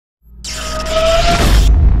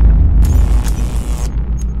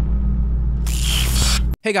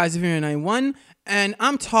Hey guys, it's Vera91, and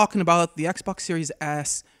I'm talking about the Xbox Series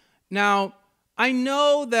S. Now, I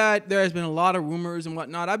know that there has been a lot of rumors and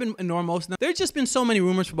whatnot. I've been ignoring most of them. There's just been so many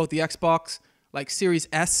rumors for both the Xbox, like Series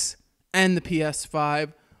S, and the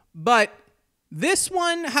PS5. But this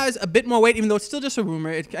one has a bit more weight, even though it's still just a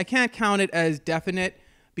rumor. I can't count it as definite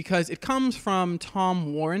because it comes from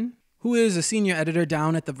Tom Warren, who is a senior editor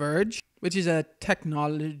down at The Verge, which is a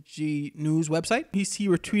technology news website. He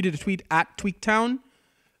retweeted a tweet at Tweaktown,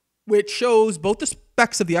 which shows both the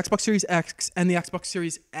specs of the Xbox Series X and the Xbox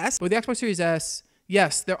Series S. With the Xbox Series S,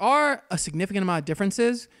 yes, there are a significant amount of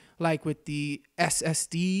differences, like with the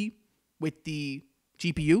SSD, with the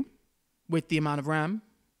GPU, with the amount of RAM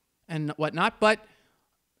and whatnot. But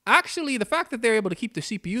actually, the fact that they're able to keep the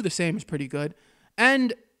CPU the same is pretty good.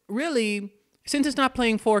 And really, since it's not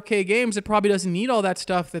playing 4K games, it probably doesn't need all that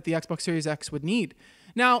stuff that the Xbox Series X would need.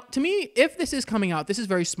 Now, to me, if this is coming out, this is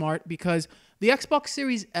very smart because the Xbox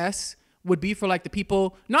Series S would be for like the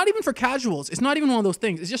people, not even for casuals. It's not even one of those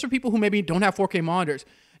things. It's just for people who maybe don't have 4K monitors.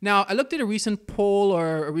 Now, I looked at a recent poll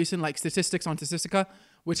or a recent like statistics on Statistica,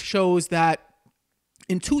 which shows that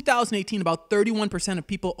in 2018, about 31% of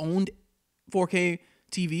people owned 4K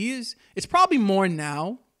TVs. It's probably more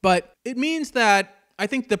now, but it means that I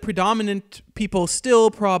think the predominant people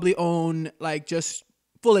still probably own like just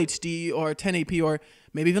full HD or 1080p or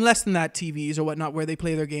maybe even less than that TVs or whatnot where they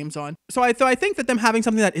play their games on. So I think that them having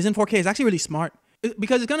something that isn't 4K is actually really smart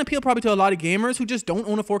because it's going to appeal probably to a lot of gamers who just don't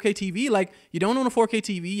own a 4K TV. Like you don't own a 4K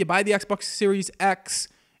TV, you buy the Xbox Series X.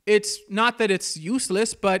 It's not that it's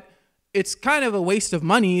useless, but it's kind of a waste of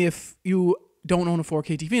money if you don't own a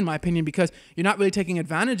 4K TV, in my opinion, because you're not really taking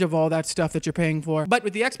advantage of all that stuff that you're paying for. But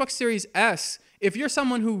with the Xbox Series S, if you're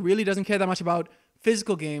someone who really doesn't care that much about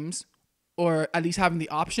physical games, or at least having the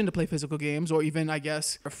option to play physical games, or even, I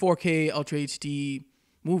guess, 4K Ultra HD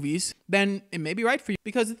movies, then it may be right for you.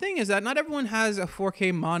 Because the thing is that not everyone has a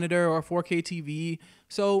 4K monitor or a 4K TV,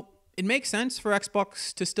 so it makes sense for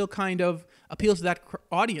Xbox to still kind of appeal to that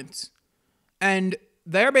audience. And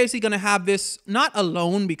they're basically going to have this, not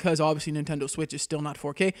alone, because obviously Nintendo Switch is still not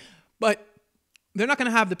 4K, but they're not going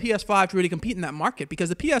to have the PS5 to really compete in that market, because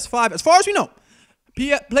the PS5, as far as we know,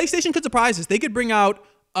 PlayStation could surprise us. They could bring out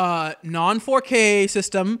a non-4K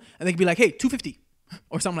system and they could be like, hey, 250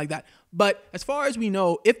 or something like that. But as far as we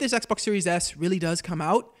know, if this Xbox Series S really does come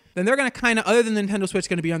out, then they're going to kind of, other than Nintendo Switch,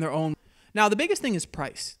 going to be on their own. Now, the biggest thing is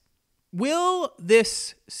price. Will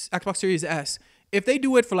this Xbox Series S, if they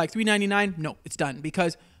do it for like $399, no, it's done.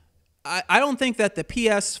 Because I don't think that the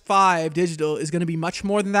PS5 digital is going to be much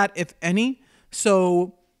more than that, if any.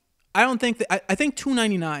 So I don't think that, I think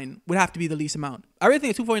 $299 would have to be the least amount. I really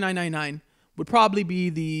think $249.99 would probably be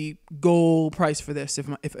the goal price for this,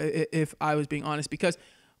 if I was being honest. Because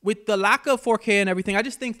with the lack of 4K and everything, I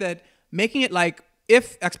just think that making it like,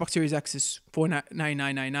 if Xbox Series X is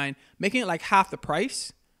 $499.99, making it like half the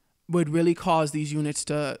price would really cause these units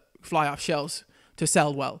to fly off shelves to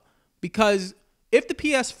sell well. Because if the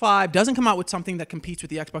PS5 doesn't come out with something that competes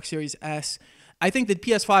with the Xbox Series S, I think the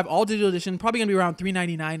PS5 all digital edition probably going to be around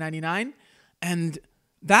 $399.99, and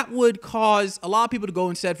that would cause a lot of people to go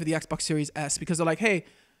instead for the Xbox Series S because they're like, hey,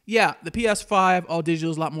 yeah, the PS5 all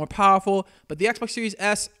digital is a lot more powerful, but the Xbox Series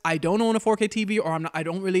S, I don't own a 4K TV, or I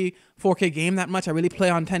don't really 4K game that much. I really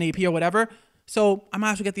play on 1080p or whatever. So I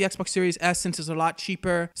might as well get the Xbox Series S since it's a lot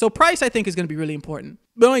cheaper. So price, I think, is going to be really important.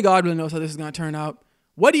 But only God really knows how this is going to turn out.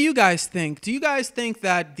 What do you guys think? Do you guys think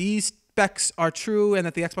that these specs are true and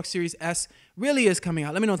that the Xbox Series S really is coming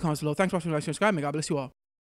out? Let me know in the comments below. Thanks for watching, like, subscribe, and God bless you all.